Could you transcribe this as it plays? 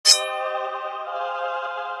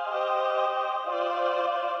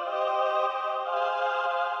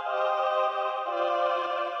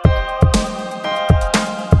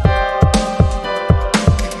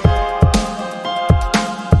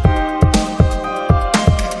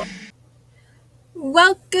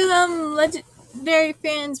Welcome, legendary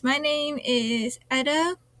fans. My name is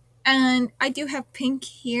Etta, and I do have Pink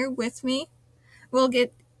here with me. We'll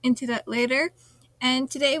get into that later.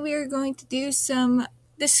 And today we are going to do some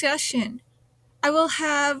discussion. I will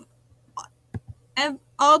have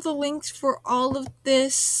all the links for all of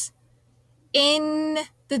this in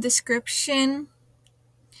the description.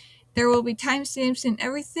 There will be timestamps and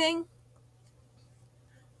everything.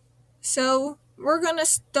 So we're going to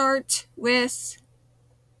start with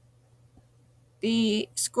the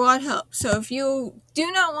squad help. So if you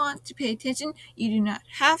do not want to pay attention, you do not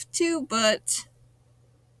have to, but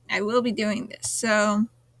I will be doing this. So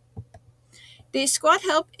the squad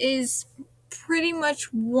help is pretty much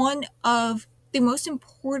one of the most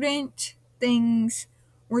important things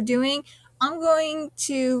we're doing. I'm going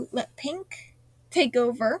to let Pink take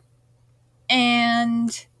over,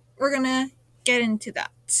 and we're going to get into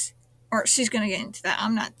that. Or she's going to get into that.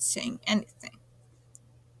 I'm not saying anything.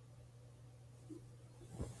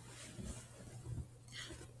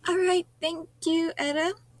 Alright, thank you,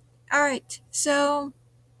 Etta. Alright, so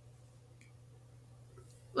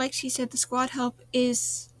like she said, the squad help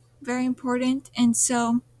is very important, and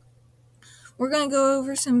so we're going to go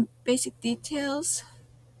over some basic details.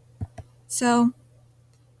 So,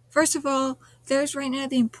 first of all, there's right now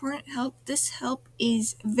the important help. This help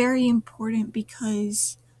is very important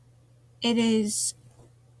because it is,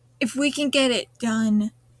 if we can get it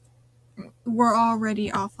done, we're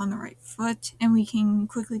already off on the right foot, and we can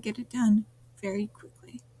quickly get it done very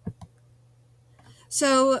quickly.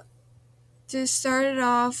 So, to start it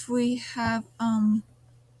off, we have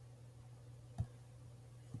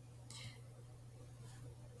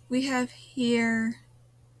here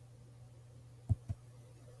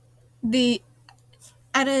the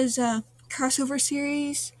Etta's crossover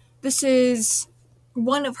series. This is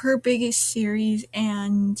one of her biggest series,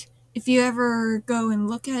 and if you ever go and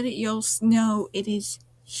look at it, you'll know it is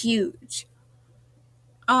huge.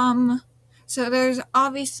 So there's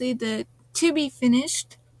obviously the to be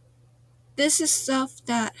finished. This is stuff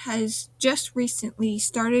that has just recently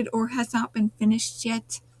started or has not been finished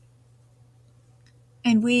yet,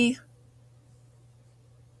 and we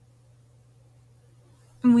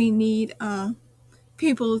need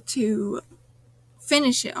people to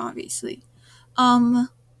finish it, obviously.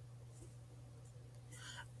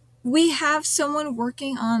 We have someone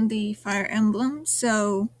working on the Fire Emblem,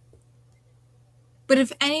 but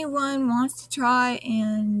if anyone wants to try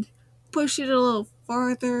and push it a little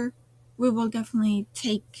farther, we will definitely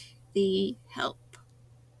take the help.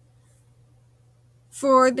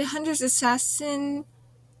 For the Hunter's Assassin,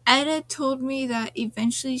 Etta told me that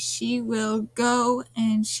eventually she will go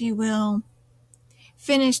and she will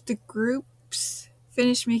finish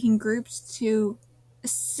making groups to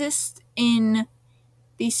assist in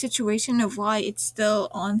the situation of why it's still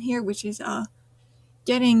on here, which is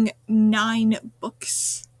getting 9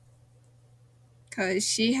 books, because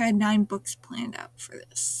she had 9 books planned out for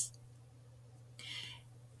this.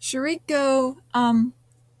 Shiriko,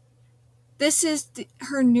 this is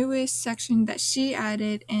her newest section that she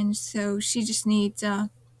added, and so she just needs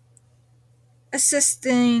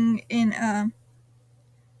assisting in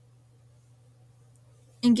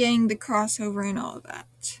getting the crossover and all of that.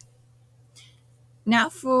 Now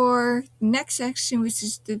for the next section, which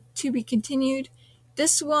is the to be continued.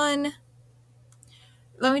 This one,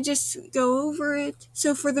 let me just go over it.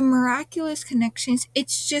 So for the miraculous connections,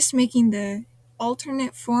 it's just making the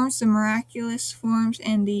alternate forms, the miraculous forms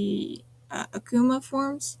and the Akuma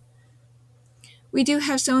forms. We do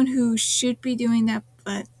have someone who should be doing that,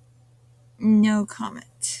 but no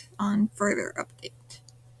comment on further update.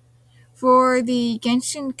 For the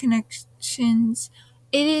Genshin connections,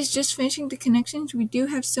 it is just finishing the connections. We do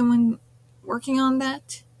have someone working on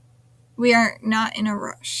that. We are not in a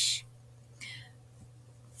rush.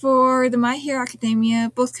 For the My Hero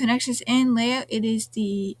Academia, both connections and layout,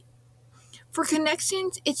 for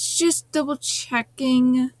connections, it's just double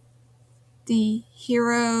checking the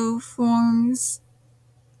hero forms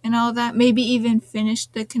and all that. Maybe even finish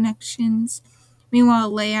the connections.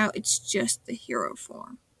 Meanwhile, layout, it's just the hero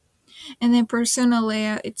form. And then persona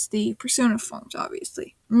layout, it's the persona forms,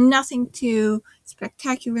 obviously. Nothing too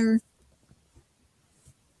spectacular.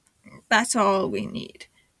 That's all we need.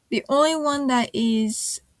 The only one that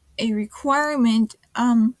is a requirement,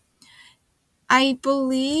 I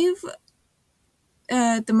believe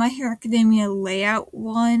the My Hero Academia layout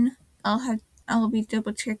one, I'll be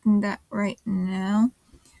double checking that right now.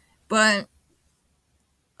 But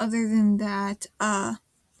other than that,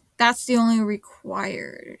 that's the only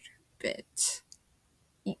required bit.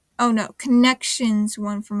 Oh no, connections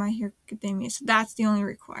one for My Hero Academia, so that's the only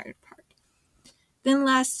required part. Then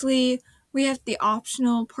lastly, we have the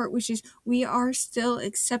optional part, which is we are still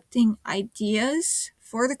accepting ideas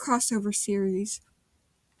for the crossover series.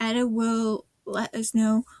 Etta will let us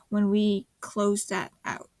know when we close that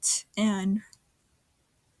out,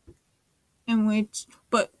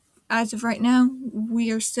 but as of right now,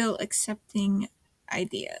 we are still accepting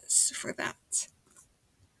ideas for that.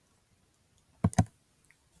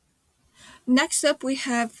 Next up, we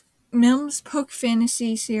have Milm's Poke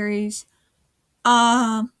Fantasy series.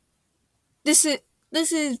 This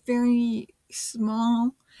is very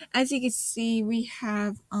small. As you can see, we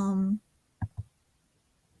have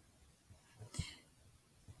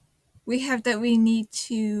that we need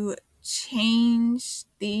to change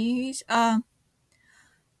these.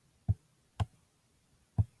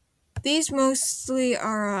 These mostly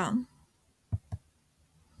are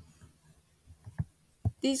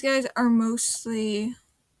these guys are mostly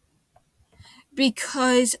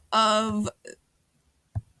because of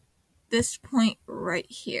this point right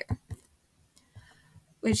here,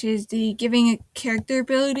 which is the giving a character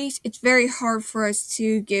abilities. It's very hard for us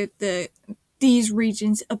to give these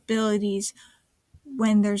regions abilities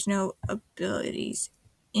when there's no abilities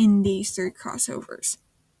in these 3 crossovers.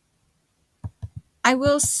 I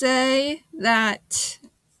will say that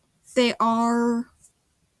they are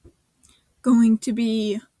going to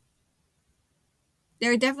be,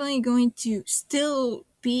 they're definitely going to still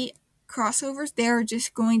be crossovers. They're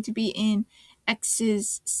just going to be in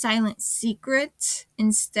X's Silent Secret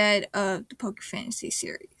instead of the Poke Fantasy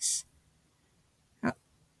series.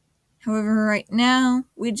 However, right now,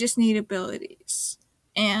 we just need abilities.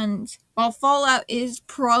 And while Fallout is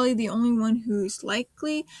probably the only one who's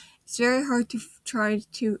likely, it's very hard to try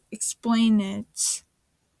to explain it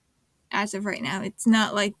as of right now. It's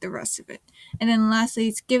not like the rest of it. And then lastly,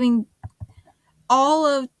 it's giving all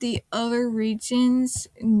of the other regions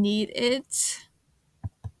need it.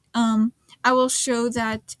 I will show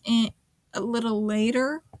that in a little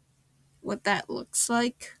later, what that looks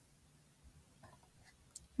like.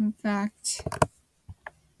 In fact,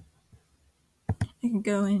 I can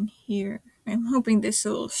go in here. I'm hoping this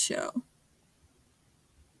will show.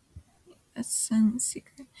 That's some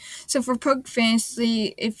secret. So for Poke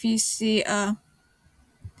Fantasy, if you see,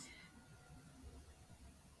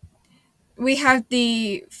 we have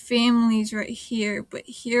the families right here, but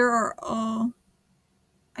here are all,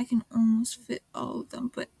 I can almost fit all of them,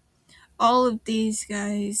 but all of these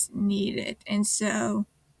guys need it, and so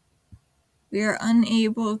we are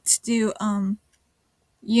unable to do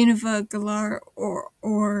Unova Galar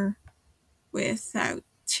or without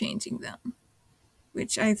changing them,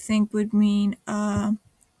 which I think would mean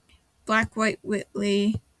Black White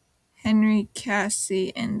Whitley, Henry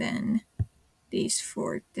Cassie, and then these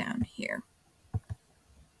 4 down here.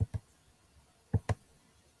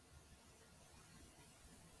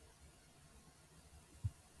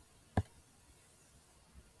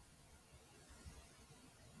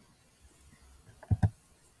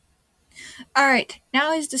 Alright,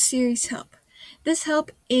 now is the series help. This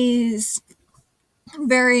help is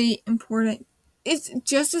very important. It's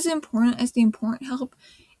just as important as the important help.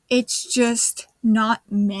 It's just not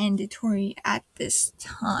mandatory at this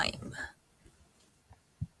time.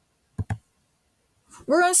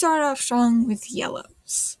 We're going to start off strong with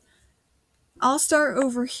yellows. I'll start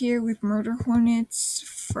over here with Murder Hornets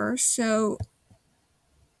first. So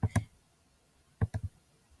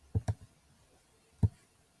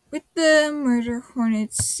with the Murder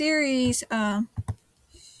Hornets series,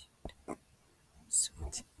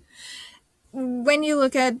 when you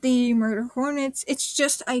look at the Murder Hornets, it's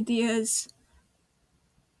just ideas.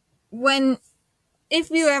 If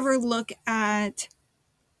you ever look at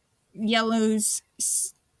Yellow's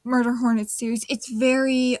Murder Hornets series, it's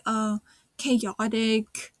very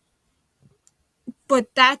chaotic,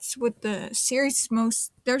 but that's what the series is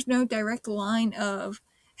most. There's no direct line of,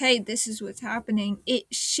 hey, this is what's happening. It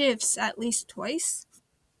shifts at least twice.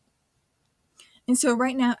 And so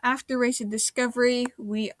right now, after Race of Discovery,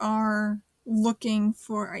 we are looking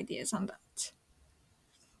for ideas on that.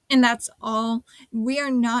 And that's all. We are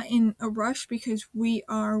not in a rush because we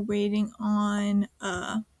are waiting on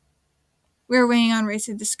Race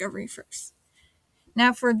of Discovery first.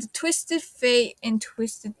 Now for the Twisted Fate and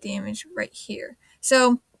Twisted Damage right here.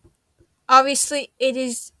 So obviously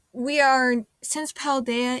since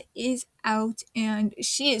Paldea is out and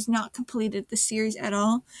she has not completed the series at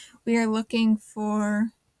all, we are looking for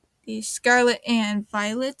the Scarlet and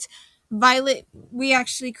Violet. Violet, we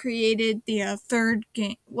actually created the third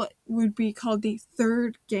game, what would be called the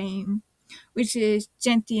third game, which is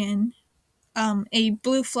Gentian, a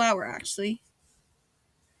blue flower actually.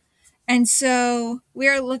 And so we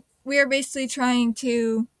are we are basically trying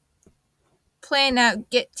to plan out,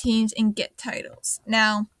 get teams, and get titles.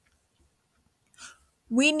 Now,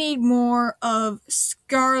 we need more of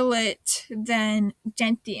Scarlet than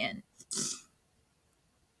Gentian.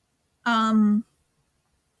 The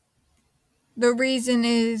reason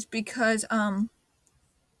is because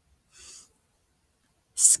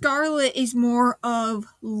Scarlet is more of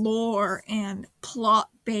lore and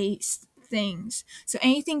plot-based things. So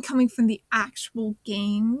anything coming from the actual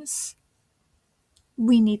games,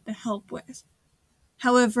 we need the help with.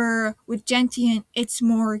 However, with Gentian, it's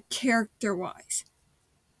more character-wise.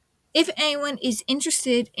 If anyone is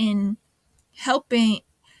interested in helping,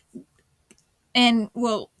 and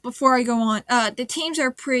well, before I go on, the teams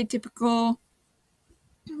are pretty typical.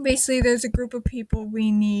 Basically, there's a group of people we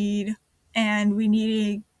need, and we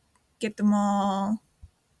need to get them all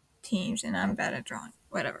teams, and I'm bad at drawing.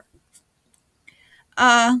 Whatever.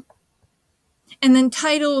 And then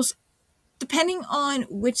titles, depending on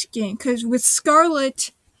which game, because with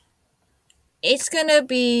Scarlet, it's gonna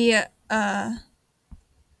be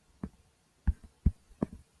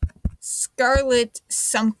Scarlet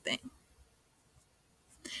something.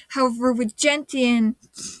 However, with Gentian,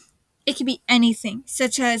 it could be anything,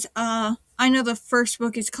 such as I know the first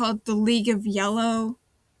book is called The League of Yellow.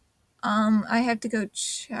 I have to go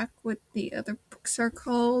check what the other books are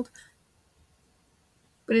called,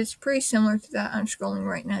 but it's pretty similar to that. I'm scrolling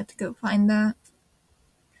right now to go find that.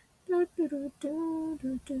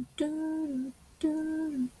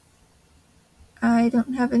 I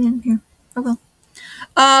don't have it in here. Oh well.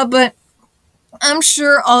 But I'm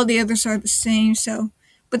sure all the others are the same, so,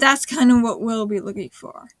 but that's kind of what we'll be looking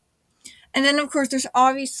for. And then, of course, there's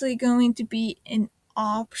obviously going to be an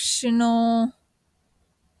optional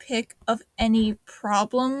pick of any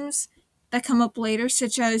problems that come up later,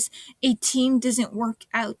 such as a team doesn't work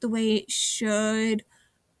out the way it should,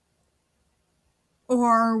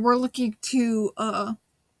 or we're looking to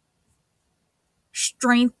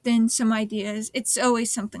strengthen some ideas. It's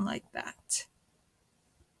always something like that.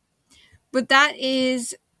 But that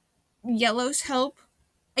is Yellow's help.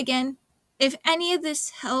 Again, if any of this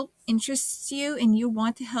help interests you and you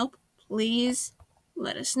want to help, please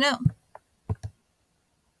let us know.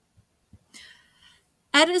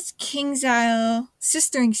 Etta's King's Isle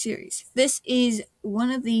Sistering series. This is one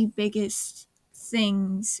of the biggest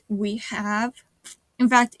things we have. In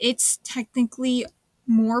fact, it's technically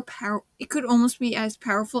more powerful. It could almost be as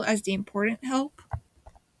powerful as the important help.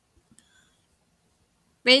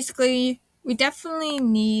 Basically, we definitely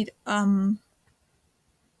need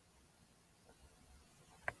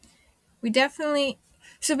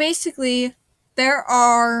so basically there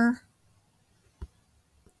are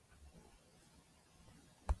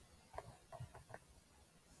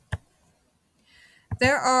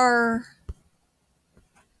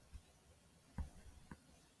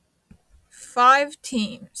five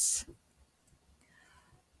teams.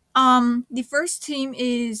 The first team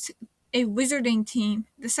is a wizarding team.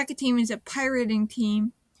 The second team is a pirating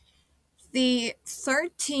team. The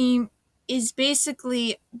third team is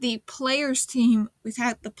basically the player's team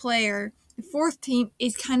without the player. The fourth team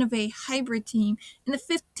is kind of a hybrid team. And the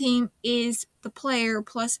fifth team is the player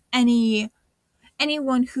plus anyone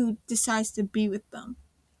who decides to be with them.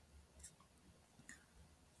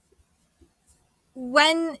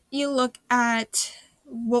 When you look at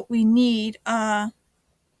what we need,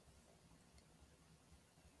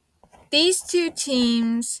 these two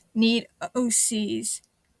teams need OCs,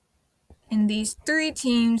 and these three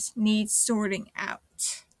teams need sorting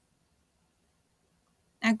out.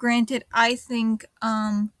 Now, granted, I think,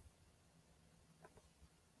 I'm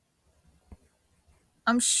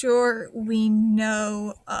sure we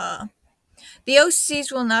know, the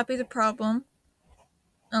OCs will not be the problem,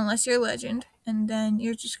 unless you're legend, and then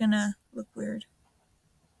you're just gonna look weird.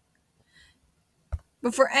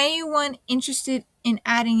 But for anyone interested in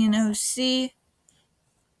adding an OC,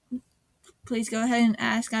 please go ahead and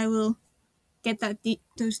ask. I will get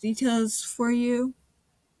those details for you.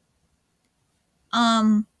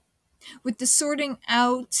 With the sorting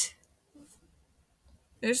out,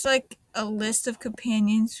 there's like a list of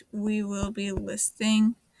companions we will be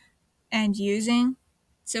listing and using.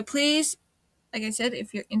 So please, like I said,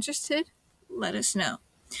 if you're interested, let us know.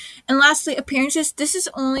 And lastly, appearances. This is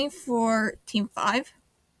only for Team 5.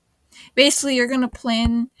 Basically, you're going to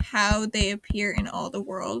plan how they appear in all the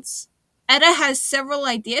worlds. Etta has several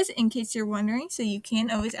ideas in case you're wondering, so you can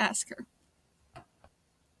always ask her.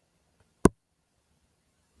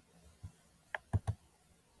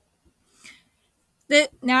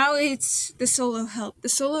 Now it's the solo help. The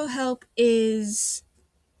solo help is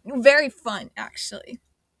very fun, actually.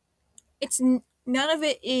 It's None of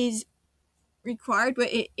it is required,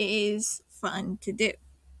 but it is fun to do.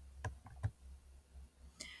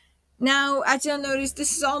 Now, as you'll notice,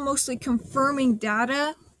 this is all mostly confirming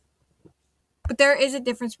data, but there is a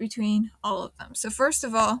difference between all of them. So first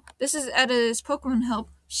of all, this is Etta's Pokemon help.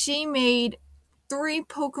 She made 3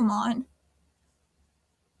 Pokemon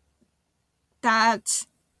that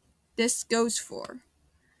this goes for.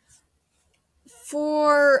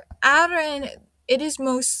 For Aderin, it is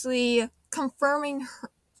mostly confirming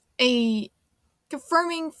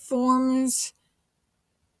forms,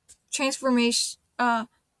 transformation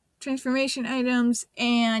items,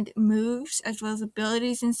 and moves, as well as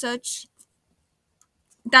abilities and such.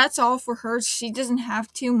 That's all for her. She doesn't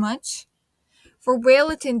have too much. For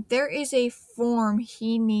Wayleton, there is a form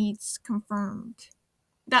he needs confirmed.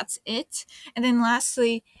 That's it. And then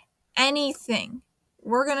lastly, anything.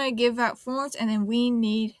 We're going to give out forms, and then we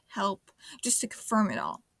need help just to confirm it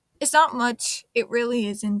all. It's not much. It really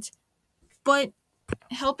isn't. But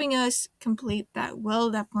helping us complete that will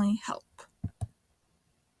definitely help.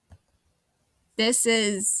 This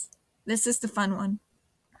is the fun one.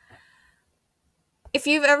 If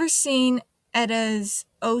you've ever seen Etta's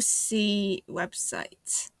OC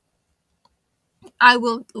website, I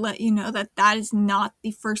will let you know that that is not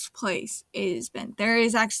the first place it has been. There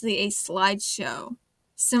is actually a slideshow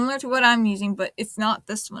similar to what I'm using, but it's not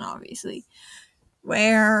this one, obviously,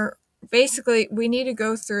 where basically we need to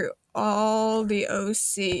go through all the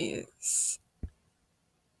OCs.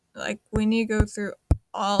 Like, we need to go through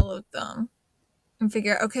all of them and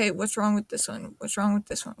figure out, okay, what's wrong with this one? What's wrong with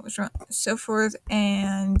this one? What's wrong? So forth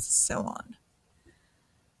and so on.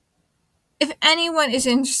 If anyone is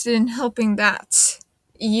interested in helping that,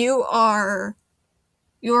 you're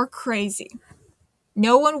crazy.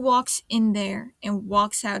 No one walks in there and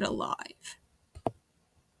walks out alive.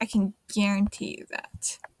 I can guarantee you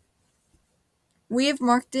that. We have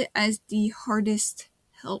marked it as the hardest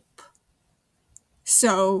help.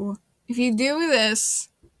 So, if you do this,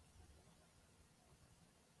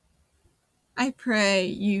 I pray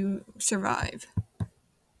you survive.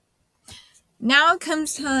 Now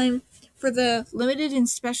comes time for the limited and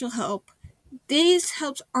special help. These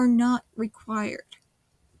helps are not required,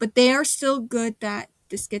 but they are still good that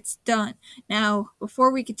this gets done. Now,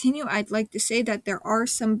 before we continue, I'd like to say that there are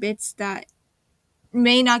some bits that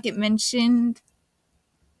may not get mentioned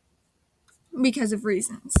because of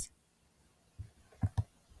reasons.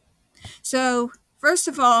 So, first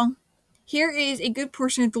of all, here is a good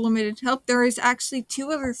portion of the limited help. There is actually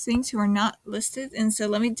 2 other things who are not listed, and so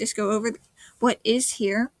let me just go over what is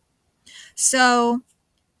here. So,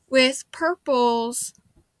 with purples,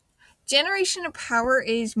 generation of power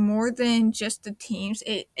is more than just the teams.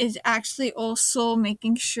 It is actually also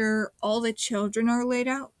making sure all the children are laid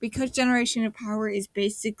out, because generation of power is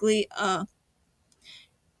basically the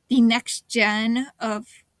next gen of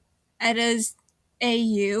Etta's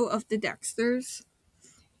AU of the Dexters.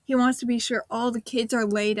 He wants to be sure all the kids are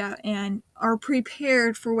laid out and are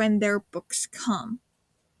prepared for when their books come.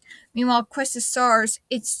 Meanwhile, Quest of Stars,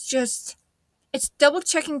 it's double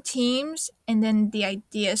checking teams and then the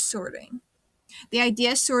idea sorting. The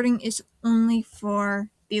idea sorting is only for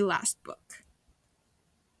the last book.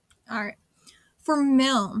 Alright. For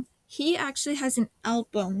Milne, he actually has an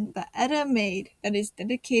album that Etta made that is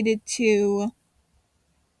dedicated to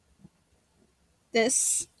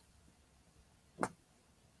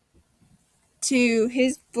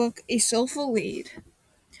his book, A Soulful Lead.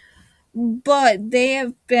 But they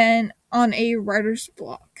have been on a writer's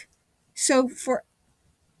block. So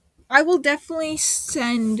I will definitely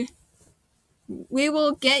we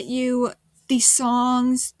will get you the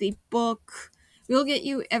songs, the book, we'll get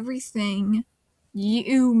you everything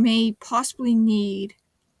you may possibly need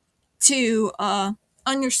to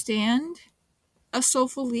understand A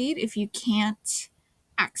Soulful Lead if you can't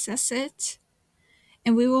access it.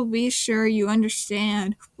 And we will be sure you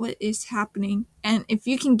understand what is happening. And if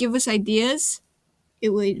you can give us ideas, it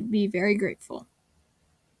would be very grateful.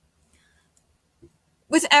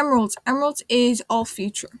 With Emeralds is all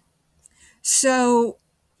future. So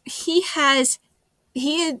he has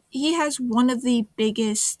one of the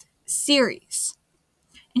biggest series,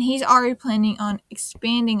 and he's already planning on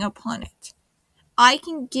expanding upon it. I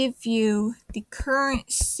can give you the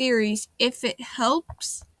current series if it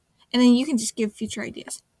helps, and then you can just give future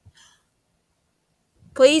ideas.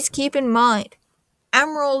 Please keep in mind,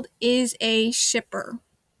 Emerald is a shipper.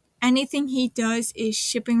 Anything he does is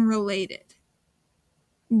shipping related.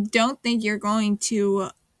 Don't think you're going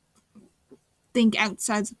to think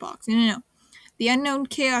outside the box. No. The Unknown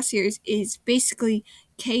Chaos series is basically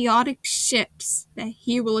chaotic ships that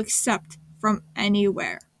he will accept from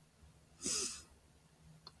anywhere.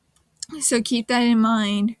 So keep that in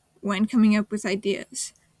mind when coming up with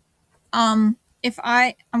ideas. I'm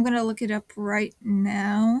gonna look it up right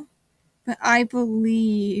now, but I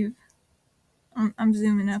believe I'm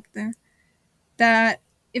zooming up there, that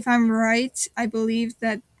if I'm right, I believe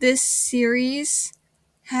that this series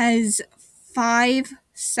has 5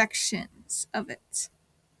 sections of it.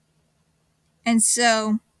 And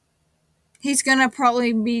so he's gonna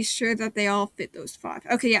probably be sure that they all fit those 5.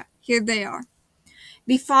 Okay, yeah, here they are.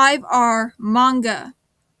 The 5 are manga,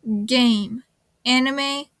 game,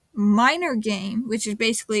 anime, minor game, which is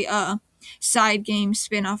basically a side game,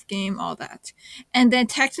 spin-off game, all that. And then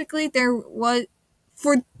technically there was,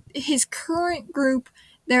 for his current group,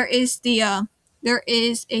 there is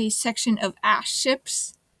a section of Ash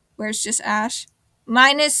ships, where it's just Ash,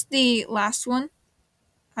 minus the last one.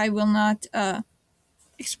 I will not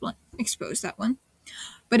expose that one.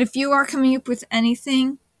 But if you are coming up with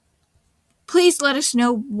anything, please let us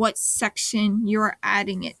know what section you're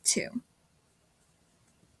adding it to,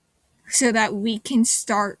 so that we can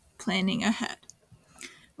start planning ahead.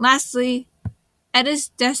 Lastly, Etta's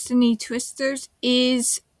Destiny Twisters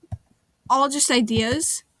is all just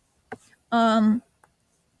ideas. I'll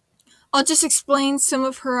just explain some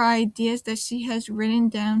of her ideas that she has written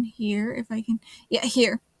down here, if I can. Yeah,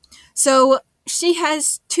 here. So she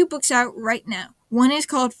has 2 books out right now. One is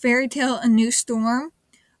called Fairy Tale: A New Storm,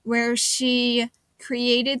 where she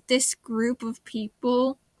created this group of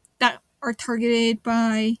people that are targeted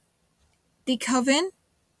by the Coven,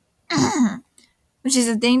 which is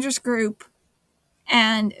a dangerous group,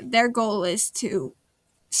 and their goal is to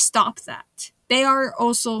stop that. They are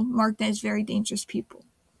also marked as very dangerous people.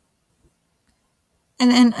 And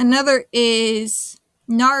then another is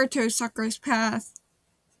Naruto Sakura's Path,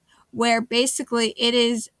 where basically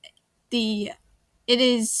it's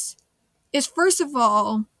first of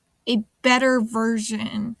all a better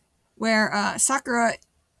version, where Sakura,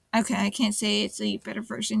 okay, I can't say it's a better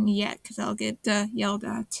version yet because I'll get yelled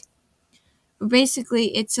at. But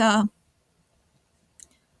basically, it's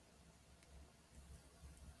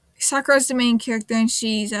Sakura's the main character, and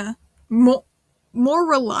she's more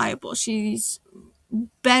reliable. She's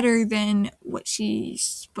better than what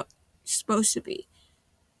she's supposed to be.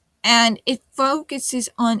 And it focuses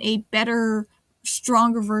on a better,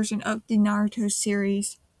 stronger version of the Naruto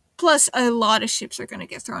series. Plus, a lot of ships are going to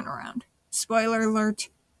get thrown around. Spoiler alert.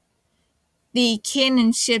 The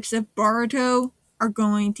canon ships of Boruto are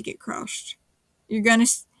going to get crushed. You're going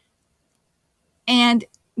to... And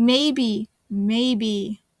maybe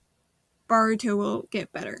Boruto will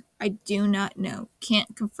get better. I do not know.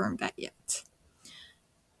 Can't confirm that yet.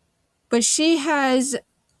 But she has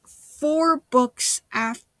 4 books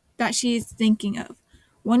that she is thinking of.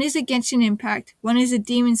 One is a Genshin Impact, one is a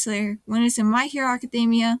Demon Slayer, one is a My Hero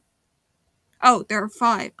Academia. Oh, there are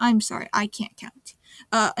 5. I'm sorry, I can't count.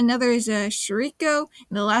 Another is a Shuriko,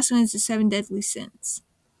 and the last one is the 7 Deadly Sins.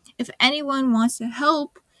 If anyone wants to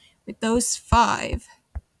help with those 5,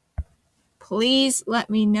 please let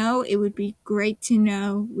me know. It would be great to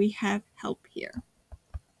know we have help here.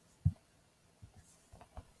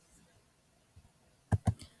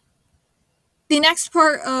 The next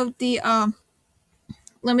part of the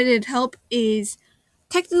limited help is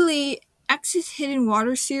technically X's Hidden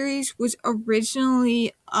Water series was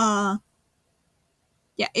originally an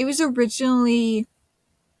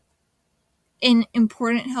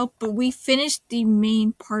important help, but we finished the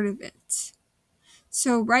main part of it.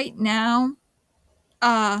 So right now,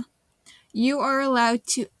 you are allowed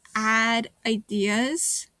to add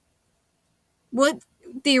ideas. What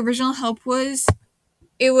the original help was,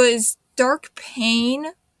 it was Dark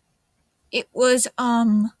Pain. It was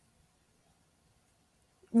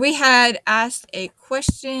we had asked a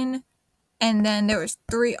question, and then there was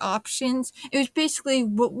 3 options. It was basically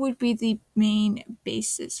what would be the main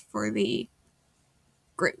basis for the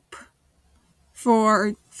group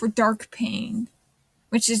for Dark Pain,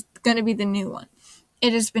 which is going to be the new one.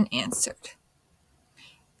 It has been answered.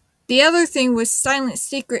 The other thing was Silent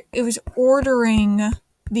Secret. It was ordering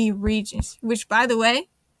the regions, which, by the way,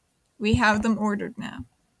 we have them ordered now.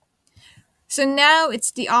 So now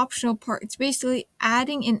it's the optional part. It's basically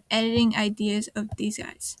adding and editing ideas of these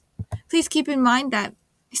guys. Please keep in mind that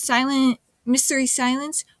Mystery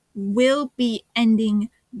Silence will be ending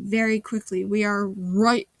very quickly. We are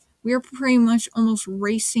pretty much almost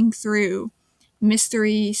racing through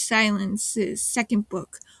Mystery Silence's 2nd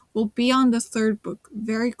book. We'll be on the 3rd book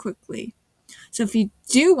very quickly. So if you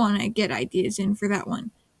do want to get ideas in for that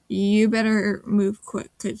one, you better move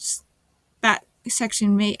quick, because that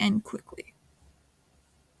section may end quickly.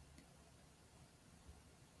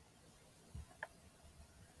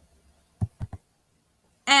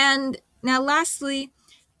 And now lastly,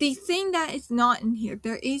 the thing that is not in here,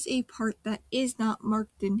 there is a part that is not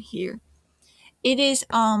marked in here. It is,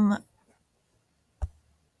 ew,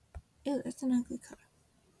 that's an ugly color.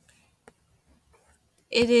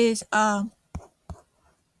 It is,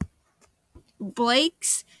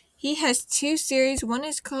 Blake's. He has 2 series. One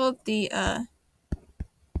is called the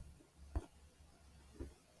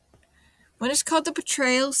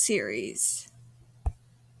Betrayal series.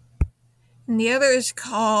 And the other is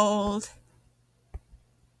called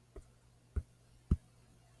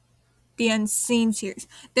the Unseen series.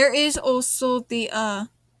 There is also the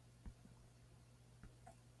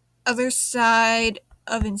Other Side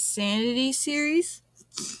of Insanity series.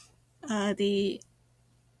 The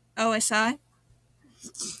OSI.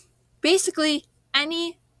 Basically,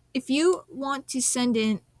 if you want to send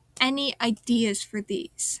in any ideas for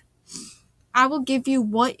these, I will give you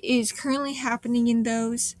what is currently happening in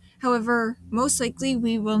those. However, most likely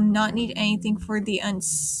we will not need anything for the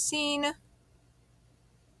Unseen.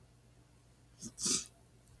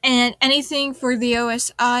 And anything for the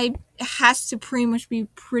OSI has to pretty much be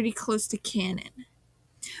pretty close to canon.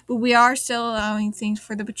 But we are still allowing things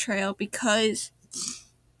for the Betrayal because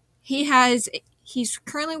he's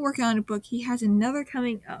currently working on a book. He has another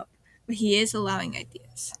coming up, but he is allowing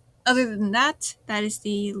ideas. Other than that, that is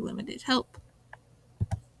the limited help.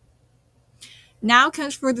 Now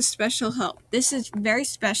comes for the special help. This is very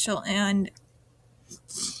special, and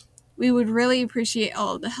we would really appreciate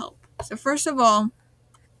all of the help. So first of all,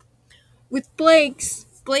 with Blake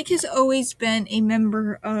has always been a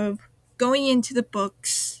member of going into the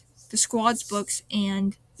books, the squad's books,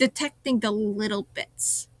 and detecting the little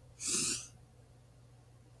bits.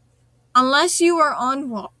 Unless you are on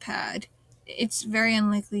Wattpad, it's very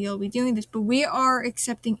unlikely you'll be doing this, but we are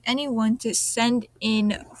accepting anyone to send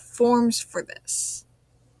in forms for this.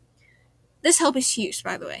 This help is huge,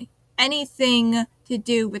 by the way. Anything to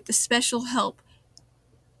do with the special help,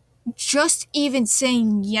 just even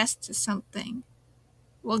saying yes to something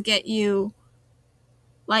will get you,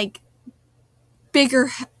 like, bigger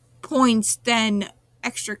points than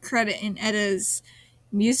extra credit in Etta's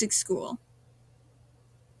music school.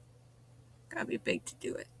 Gotta be big to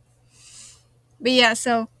do it. But yeah,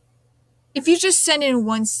 so if you just send in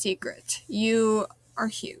one secret, you are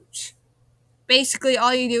huge. Basically,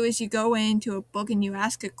 all you do is you go into a book and you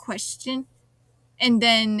ask a question, and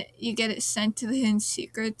then you get it sent to the hidden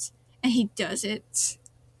secrets, and he does it.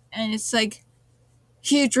 And it's like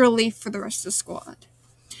huge relief for the rest of the squad.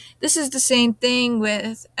 This is the same thing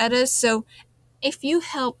with Etta, so if you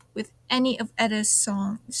help with any of Etta's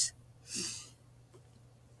songs,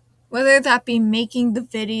 whether that be making the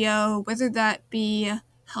video, whether that be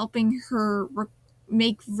helping her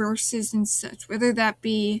make verses and such, whether that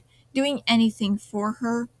be doing anything for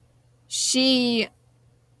her,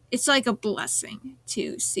 it's like a blessing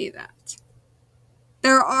to see that.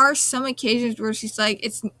 There are some occasions where she's like,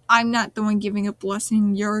 I'm not the one giving a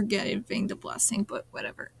blessing, you're giving the blessing, but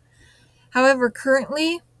whatever. However,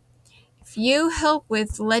 currently, if you help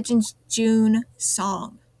with Legend's June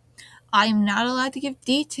song, I am not allowed to give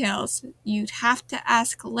details. You'd have to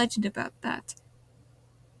ask Legend about that.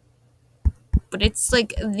 But it's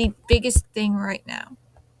like the biggest thing right now.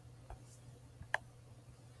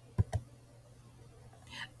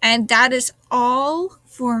 And that is all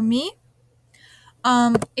for me.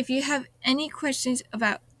 If you have any questions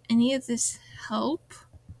about any of this help,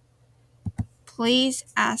 please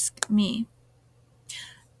ask me.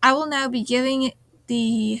 I will now be giving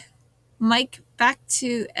the mic back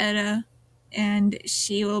to Etta, and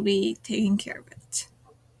she will be taking care of it.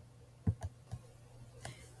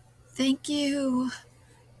 Thank you.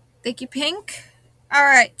 Thank you, Pink. All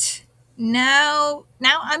right. Now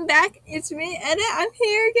I'm back. It's me, Etta. I'm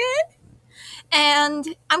here again.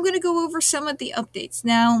 And I'm going to go over some of the updates.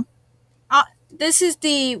 Now, this is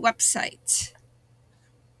the website.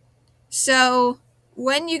 So,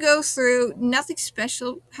 when you go through, nothing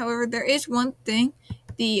special. However, there is one thing.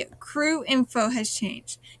 The crew info has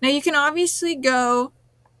changed. Now, you can obviously go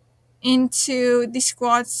into the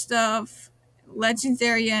squad stuff, Legends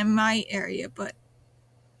area, and my area, but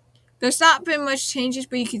there's not been much changes,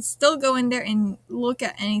 but you can still go in there and look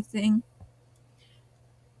at anything.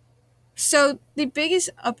 So, the biggest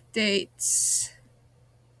updates.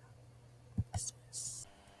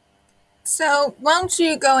 So, why don't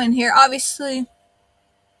you go in here? Obviously,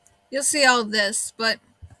 you'll see all this, but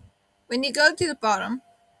when you go to the bottom,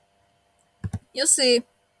 you'll see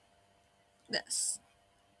this.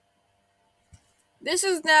 This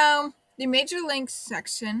is now the major links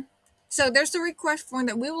section. So there's the request form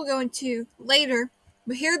that we will go into later,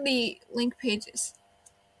 but here are the link pages.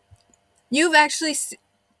 You've actually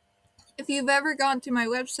If you've ever gone to my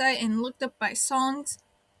website and looked up my songs,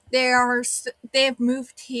 they have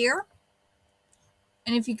moved here.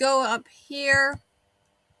 And if you go up here,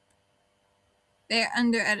 they're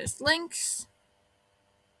under Edit Links.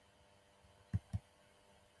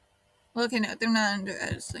 Well, okay, no, they're not under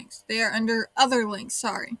Edit Links. They are under Other Links,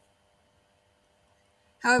 sorry.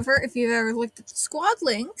 However, if you've ever looked at the squad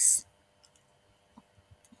links,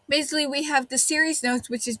 basically we have the series notes,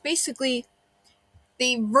 which is basically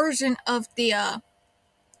the version of the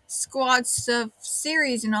squad stuff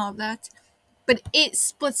series and all of that, but it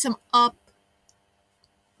splits them up.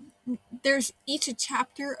 There's each a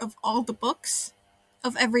chapter of all the books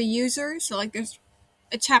of every user. So like there's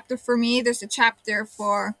a chapter for me, there's a chapter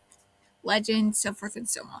for Legend, so forth and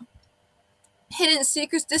so on. Hidden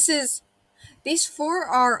Secrets, these four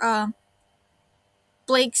are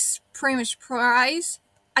Blake's pretty much prize.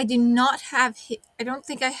 I don't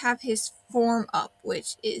think I have his form up,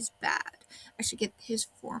 which is bad. I should get his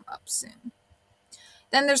form up soon.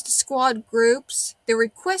 Then there's the squad groups, the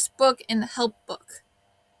request book, and the help book.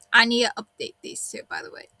 I need to update these two, by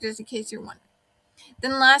the way, just in case you're wondering.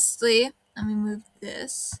 Then lastly, let me move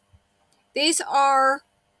this. These are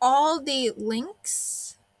all the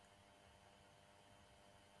links.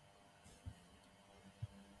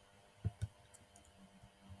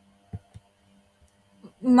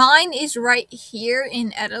 Mine is right here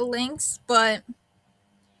in Etta links, but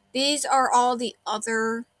these are all the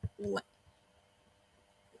other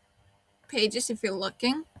pages if you're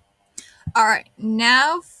looking. Alright,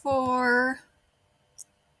 now for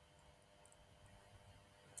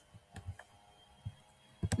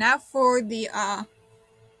the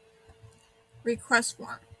request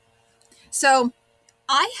form. So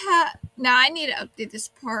I need to update this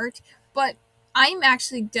part, but I'm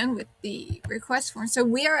actually done with the request form. So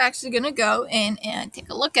we are actually going to go in and take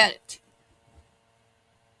a look at it.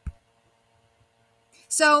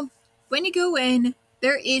 So when you go in,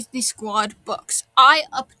 there is the squad books. I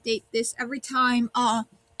update this every time a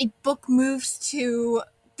book moves to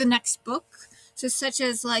the next book. So such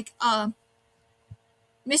as like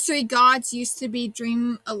Mystery Gods used to be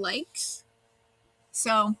Dream Alikes.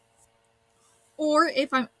 So, or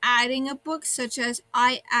if I'm adding a book, such as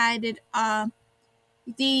I added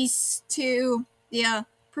these two, the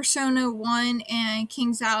Persona 1 and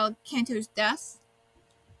King Zal Kanto's Death.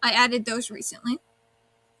 I added those recently.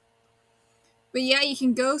 But yeah, you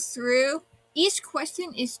can go through. Each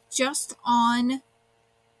question is just on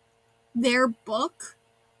their book.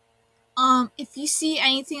 If you see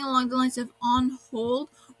anything along the lines of on hold,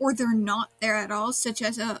 or they're not there at all, such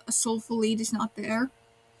as a Soulful Lead is not there,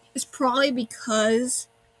 it's probably because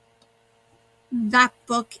that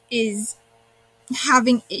book is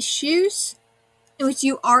having issues, in which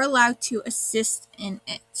you are allowed to assist in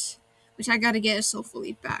it. Which I gotta get a Soulful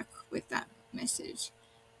Lead back with that message.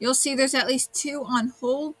 You'll see there's at least 2 on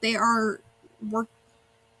hold. They are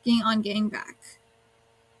working on getting back.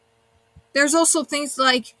 There's also things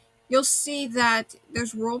like, you'll see that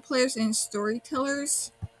there's role players and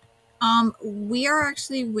storytellers. We are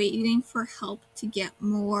actually waiting for help to get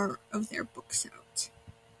more of their books out.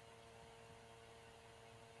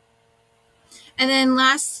 And then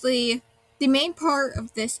lastly, the main part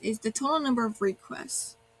of this is the total number of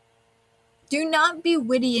requests. Do not be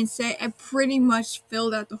witty and say, I pretty much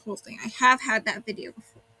filled out the whole thing. I have had that video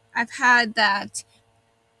before. I've had that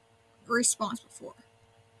response before.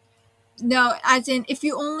 No, as in, if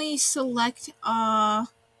you only select a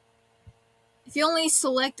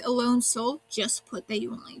lone soul, just put that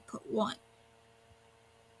you only put 1.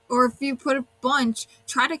 Or if you put a bunch,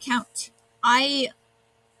 try to count. I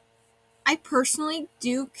personally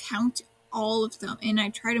do count all of them, and I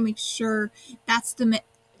try to make sure that's the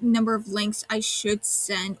number of links I should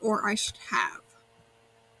send or I should have.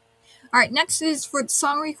 Alright, next is for the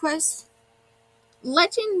song request.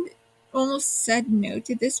 Legend almost said no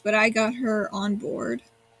to this, but I got her on board.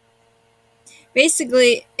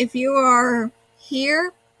 Basically, if you are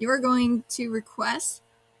here, you are going to request.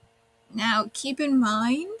 Now, keep in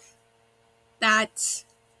mind that,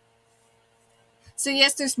 so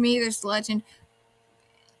yes, there's me, there's Legend,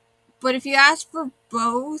 but if you ask for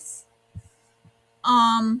both,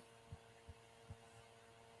 I'm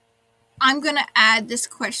gonna add this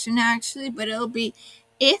question actually, but it'll be,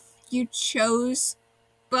 if you chose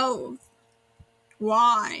both,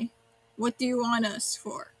 why? What do you want us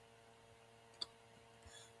for?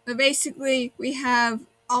 But basically, we have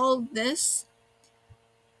all this.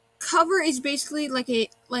 Cover is basically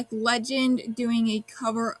like Legend doing a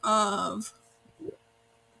cover of,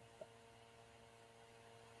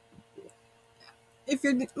 if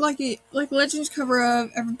you're like Legend's cover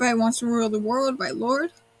of Everybody Wants to Rule the World by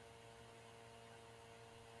Lorde.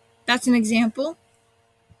 That's an example.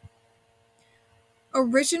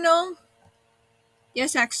 Original.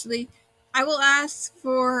 Yes, actually. I will ask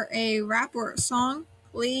for a rap or a song.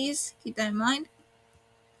 Please keep that in mind.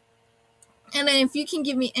 And then if you can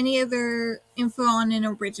give me any other info on an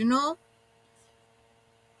original,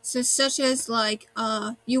 so such as like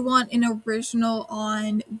you want an original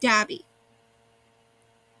on Dabby.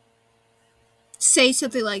 Say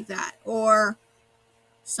something like that or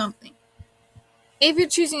something. If you're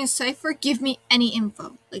choosing a cipher, give me any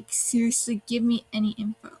info. Like seriously, give me any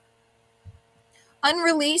info.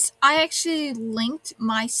 Unreleased, I actually linked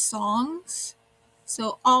my songs,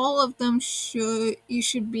 so all of them you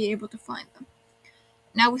should be able to find them.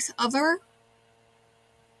 Now with other,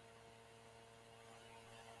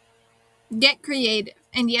 get creative.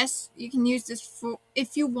 And yes, you can use this for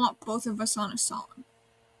if you want both of us on a song.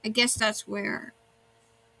 I guess that's where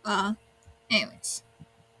anyways.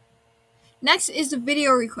 Next is the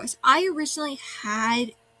video request. I originally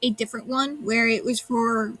had a different one where it was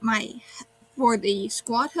for the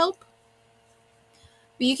squad help.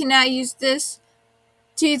 But you can now use this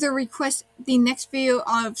to either request the next video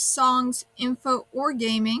of songs, info, or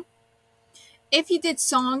gaming. If you did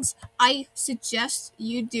songs, I suggest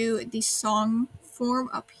you do the song form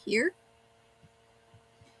up here.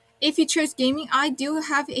 If you chose gaming, I do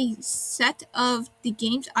have a set of the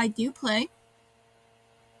games I do play.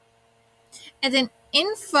 And then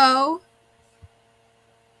info,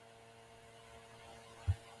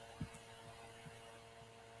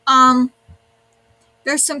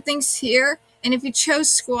 there's some things here. And if you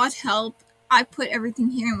chose squad help, I put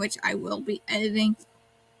everything here in which I will be editing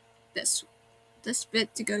this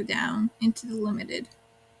bit to go down into the limited.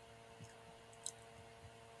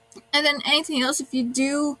 And then anything else,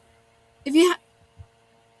 this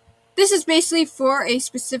is basically for a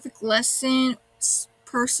specific lesson,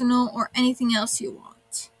 personal, or anything else you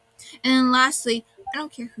want. And then lastly, I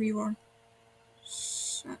don't care who you are.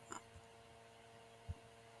 Shut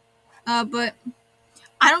up. But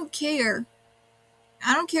I don't care.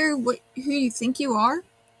 I don't care who you think you are.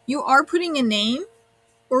 You are putting a name,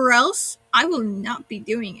 or else I will not be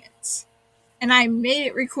doing it. And I made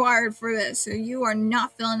it required for this, so you are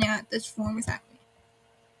not filling out this form without me.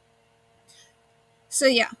 So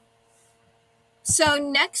yeah. So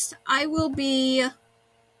next, I will be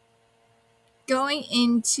going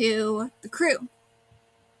into the crew.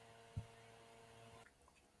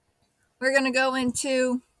 We're going to go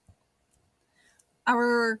into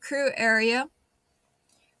our crew area.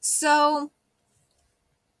 So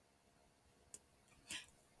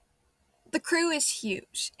the crew is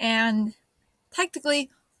huge, and technically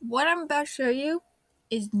what I'm about to show you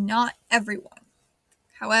is not everyone.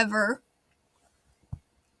 However,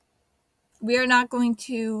 we are not going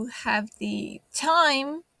to have the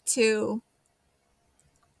time to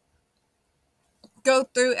go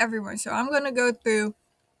through everyone. So I'm going to go through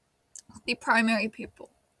the primary people.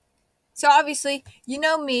 So obviously, you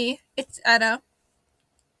know me, it's Etta,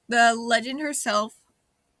 the legend herself.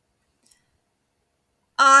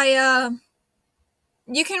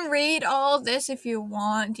 You can read all of this if you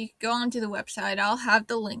want. You can go onto the website. I'll have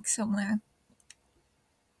the link somewhere.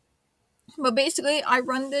 But basically, I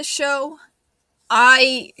run this show.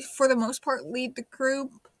 I, for the most part, lead the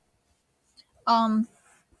crew.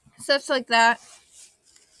 Stuff like that.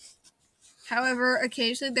 However,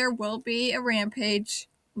 occasionally there will be a rampage.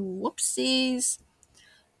 Whoopsies.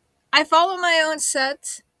 I follow my own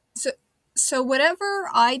set. So whatever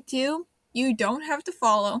I do, you don't have to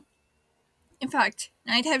follow. In fact,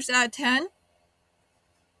 9 times out of 10,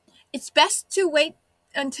 it's best to wait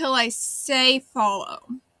until I say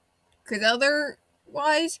follow. Because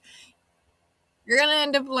otherwise, you're going to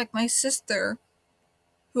end up like my sister,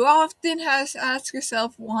 who often has to ask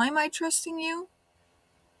herself, why am I trusting you?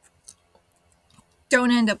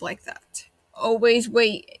 Don't end up like that. Always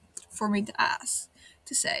wait for me to ask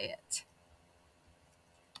to say it.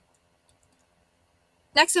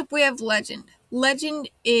 Next up, we have Legend. Legend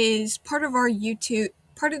is part of the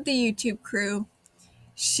YouTube crew.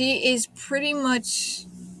 She is pretty much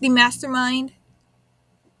the mastermind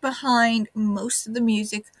behind most of the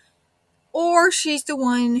music, or she's the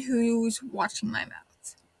one who's watching my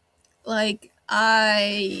mouth. Like,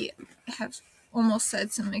 I have almost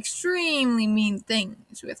said some extremely mean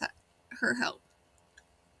things with her help.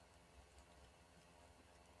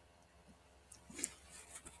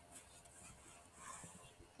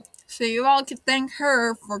 So you all can thank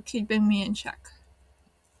her for keeping me in check.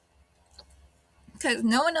 Because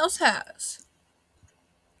no one else has.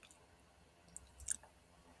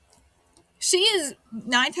 She is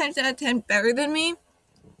 9 times out of 10 better than me.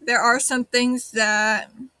 There are some things that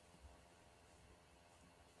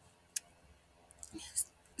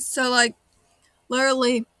So, like,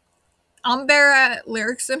 literally, I'm better at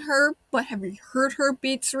lyrics than her, but have you heard her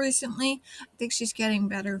beats recently? I think she's getting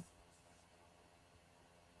better.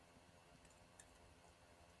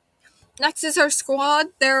 Next is our squad.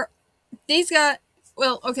 They're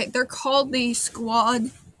called the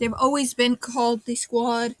squad. They've always been called the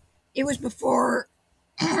squad. It was before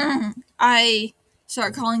I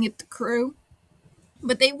started calling it the crew.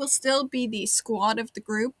 But they will still be the squad of the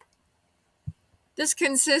group. This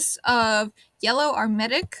consists of Yellow, our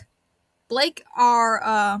medic, Blake,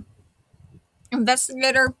 our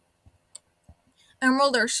investigator,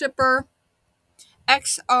 Emerald, our shipper,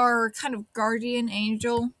 X, our kind of guardian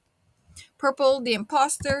angel, Purple, the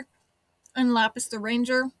imposter, and Lapis, the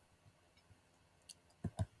ranger.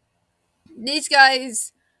 These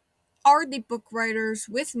guys are the book writers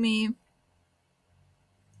with me.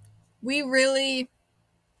 We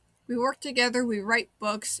work together, we write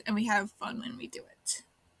books, and we have fun when we do it.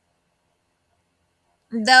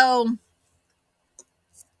 Though,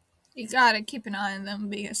 you gotta keep an eye on them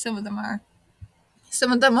because some of them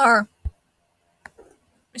are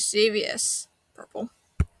mischievous. Purple.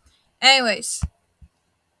 Anyways.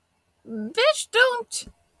 Bitch, don't.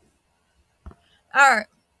 Alright.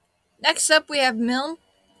 Next up, we have Milne.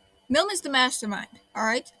 Milne is the mastermind,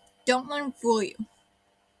 alright? Don't let him fool you.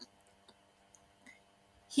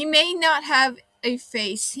 He may not have a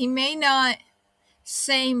face, he may not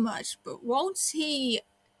say much, but once he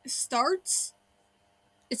starts,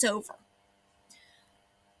 it's over.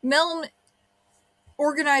 Milne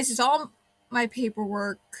organizes all my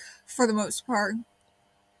paperwork for the most part.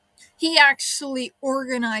 He actually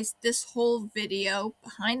organized this whole video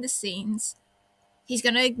behind the scenes. He's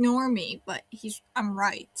gonna ignore me, but I'm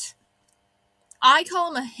right. I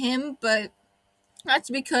call him a him, but that's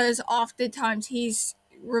because oftentimes he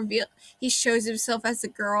shows himself as a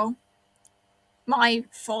girl. My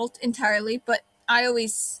fault entirely, but I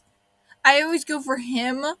always go for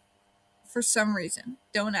him for some reason.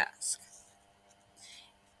 Don't ask.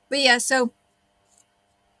 But yeah, so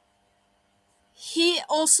he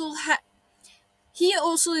also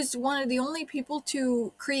is one of the only people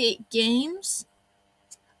to create games.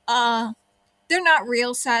 They're not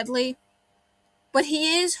real, sadly, but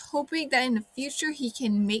he is hoping that in the future he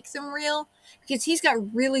can make them real because he's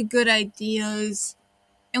got really good ideas.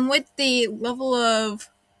 And with the level of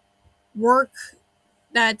work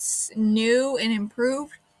that's new and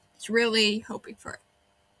improved, he's really hoping for it.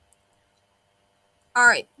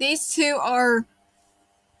 Alright, these two are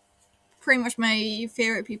pretty much my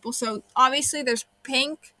favorite people. So obviously there's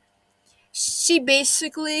Pink. She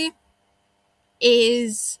basically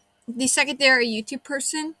is the secondary YouTube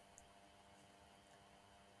person.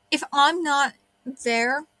 If I'm not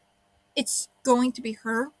there, it's going to be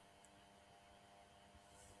her.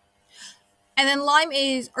 And then Lime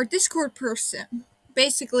is our Discord person.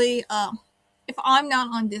 Basically, if I'm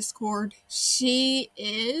not on Discord, she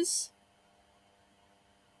is.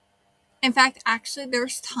 In fact, actually,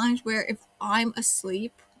 there's times where if I'm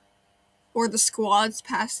asleep or the squad's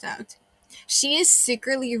passed out, she is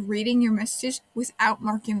secretly reading your messages without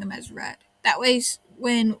marking them as read. That way,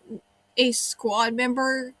 when a squad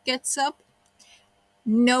member gets up,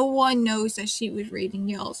 no one knows that she was reading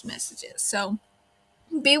y'all's messages. So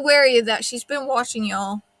be wary of that. She's been watching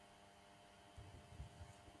y'all.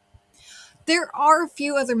 There are a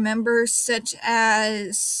few other members, such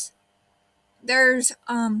as there's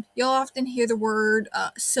you'll often hear the word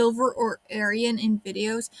Silver or Aryan in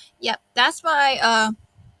videos. Yep, that's my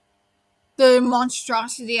the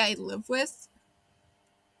monstrosity I live with.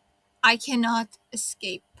 I cannot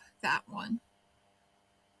escape that one.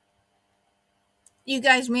 You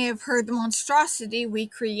guys may have heard the monstrosity we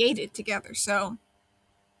created together, so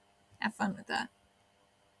have fun with that.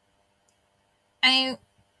 And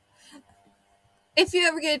if you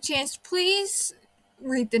ever get a chance, please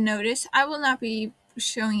read the notice. I will not be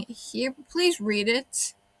showing it here, but please read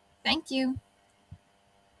it. Thank you.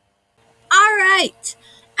 Alright,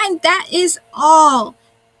 and that is all.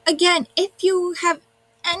 Again, if you have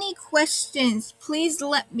any questions, please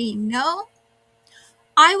let me know.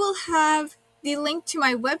 I will have the link to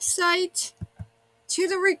my website, to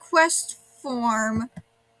the request form,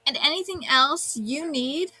 and anything else you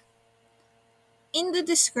need in the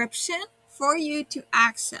description for you to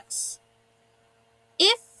access.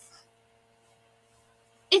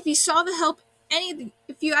 If you saw the help,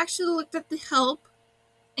 if you actually looked at the help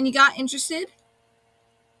and you got interested,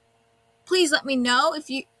 please let me know.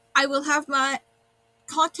 I will have my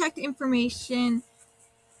contact information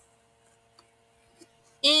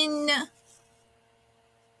in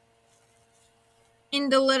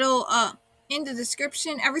the little in the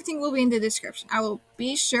description. Everything will be in the description. I will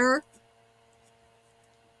be sure,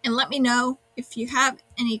 and let me know if you have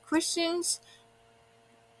any questions.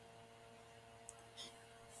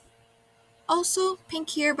 Also, pink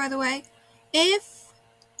here, by the way, if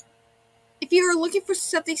you are looking for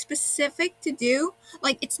something specific to do,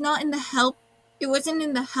 like it wasn't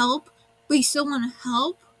in the help, but you still want to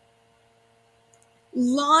help,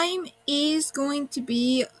 Lime is going to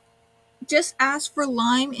be, just ask for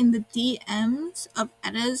Lime in the DMs of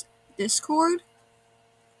Etta's Discord.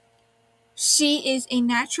 She is a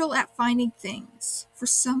natural at finding things for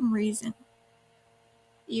some reason.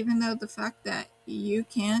 Even though the fact that you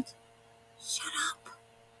can't. Shut up.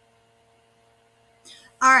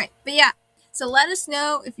 Alright, but yeah. So let us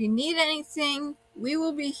know if you need anything. We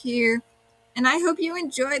will be here. And I hope you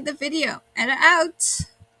enjoyed the video. Etta out.